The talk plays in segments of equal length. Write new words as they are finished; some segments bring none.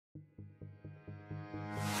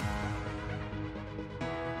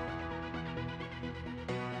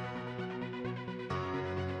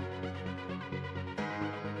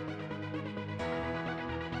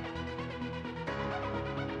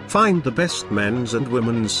Find the best men's and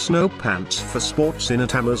women's snow pants for sports in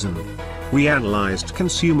at Amazon. We analyzed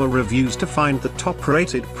consumer reviews to find the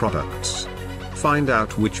top-rated products. Find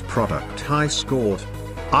out which product high scored.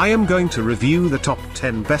 I am going to review the top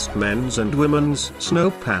 10 best men's and women's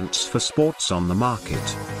snow pants for sports on the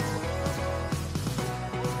market.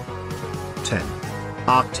 10.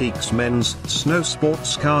 Arctique's men's snow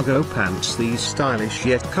sports cargo pants. These stylish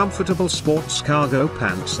yet comfortable sports cargo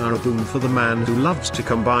pants are a boon for the man who loves to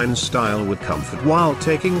combine style with comfort while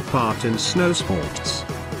taking part in snow sports.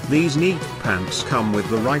 These neat pants come with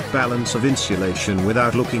the right balance of insulation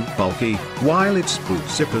without looking bulky, while its boot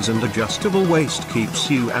zippers and adjustable waist keeps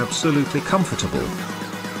you absolutely comfortable.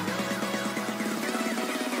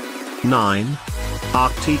 9.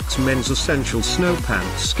 Arctique's men's essential snow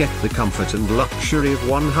pants. Get the comfort and luxury of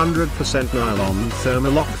 100% nylon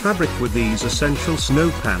Thermalock fabric with these essential snow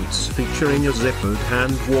pants, featuring a zippered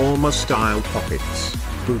hand warmer style pockets,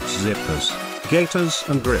 boot zippers, gaiters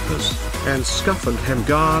and grippers, and scuff and hem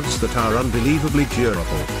guards that are unbelievably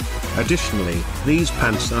durable. Additionally, these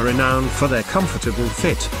pants are renowned for their comfortable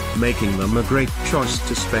fit, making them a great choice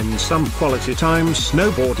to spend some quality time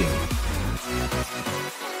snowboarding.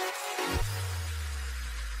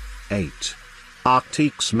 8.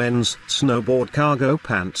 Arctique's men's snowboard cargo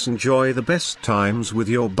pants. Enjoy the best times with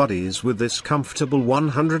your buddies with this comfortable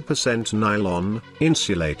 100% nylon,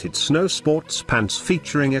 insulated snow sports pants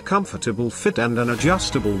featuring a comfortable fit and an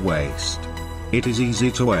adjustable waist. It is easy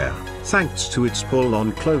to wear, thanks to its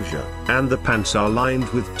pull-on closure, and the pants are lined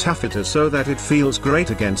with taffeta so that it feels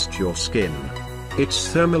great against your skin.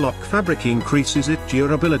 Its Thermalock fabric increases its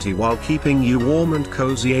durability while keeping you warm and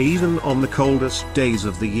cozy even on the coldest days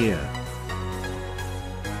of the year.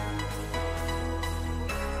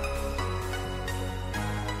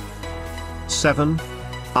 7.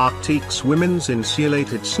 Arctique's women's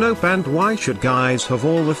insulated snow pant. Why should guys have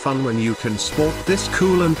all the fun when you can sport this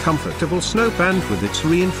cool and comfortable snow pant with its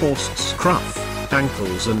reinforced scruff,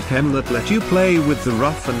 ankles and hem that let you play with the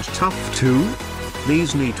rough and tough too?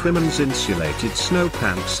 These neat women's insulated snow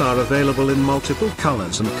pants are available in multiple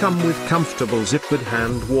colors and come with comfortable zippered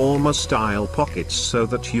hand warmer style pockets so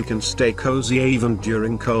that you can stay cozy even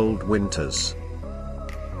during cold winters.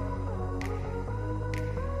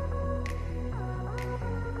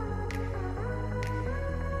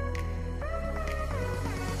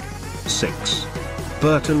 6.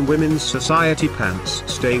 Burton Women's Society Pants.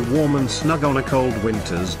 Stay warm and snug on a cold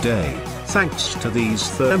winter's day, thanks to these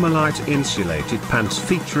Thermalite insulated pants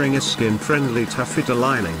featuring a skin-friendly taffeta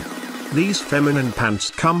lining. These feminine pants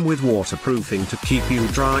come with waterproofing to keep you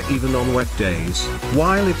dry even on wet days,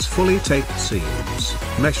 while its fully taped seams,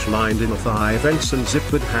 mesh-lined inner thigh vents and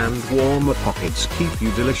zippered hand warmer pockets keep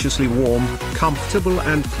you deliciously warm, comfortable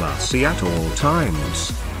and classy at all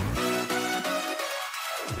times.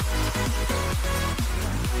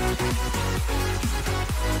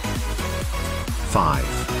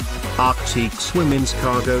 5. Arctique's women's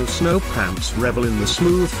cargo snow pants. Revel in the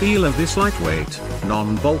smooth feel of this lightweight,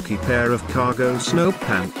 non-bulky pair of cargo snow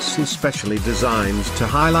pants, especially designed to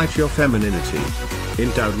highlight your femininity.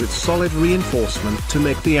 Endowed with solid reinforcement to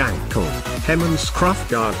make the ankle, hem and scruff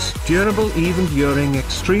guards durable even during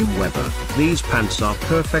extreme weather, these pants are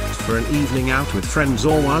perfect for an evening out with friends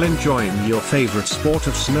or while enjoying your favorite sport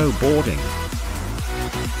of snowboarding.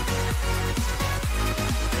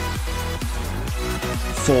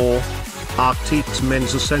 4. Arctique's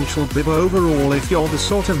men's essential bib overall. If you're the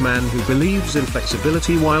sort of man who believes in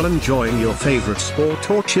flexibility while enjoying your favorite sport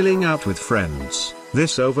or chilling out with friends,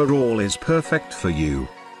 this overall is perfect for you.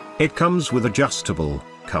 It comes with adjustable,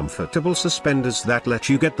 comfortable suspenders that let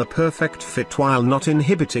you get the perfect fit while not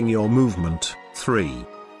inhibiting your movement. 3.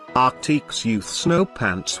 Arctique's youth snow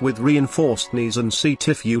pants with reinforced knees and seat.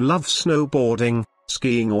 If you love snowboarding,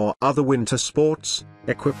 skiing or other winter sports,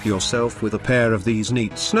 equip yourself with a pair of these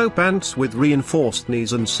neat snow pants with reinforced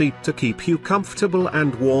knees and seat to keep you comfortable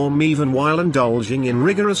and warm even while indulging in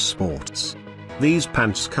rigorous sports. These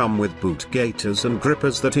pants come with boot gaiters and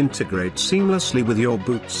grippers that integrate seamlessly with your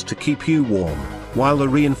boots to keep you warm, while the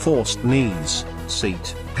reinforced knees,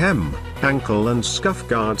 seat, hem, ankle and scuff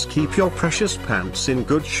guards keep your precious pants in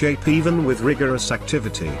good shape even with rigorous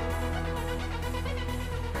activity.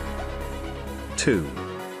 2.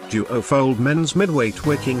 Duofold men's midweight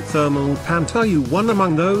wicking thermal pant. Are you one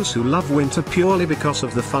among those who love winter purely because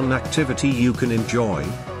of the fun activity you can enjoy?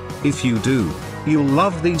 If you do, you'll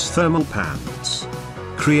love these thermal pants.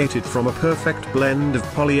 Created from a perfect blend of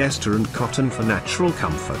polyester and cotton for natural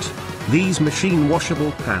comfort, these machine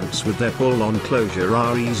washable pants with their pull-on closure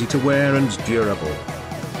are easy to wear and durable.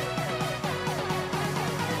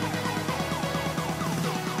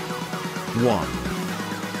 1.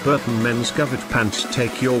 Burton Men's Covered Pants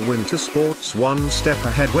take your winter sports one step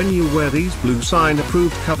ahead when you wear these blue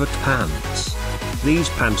sign-approved covered pants. These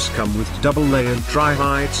pants come with double-layered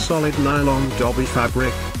dry-hide solid nylon dobby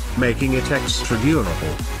fabric, making it extra durable,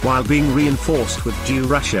 while being reinforced with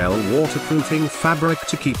Durashell waterproofing fabric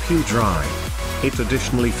to keep you dry. It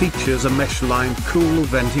additionally features a mesh-lined cool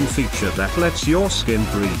venting feature that lets your skin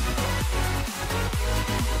breathe.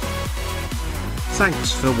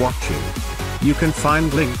 Thanks for watching. You can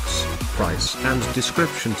find links, price and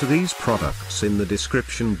description to these products in the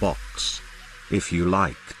description box. If you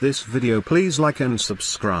liked this video, please like and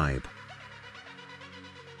subscribe.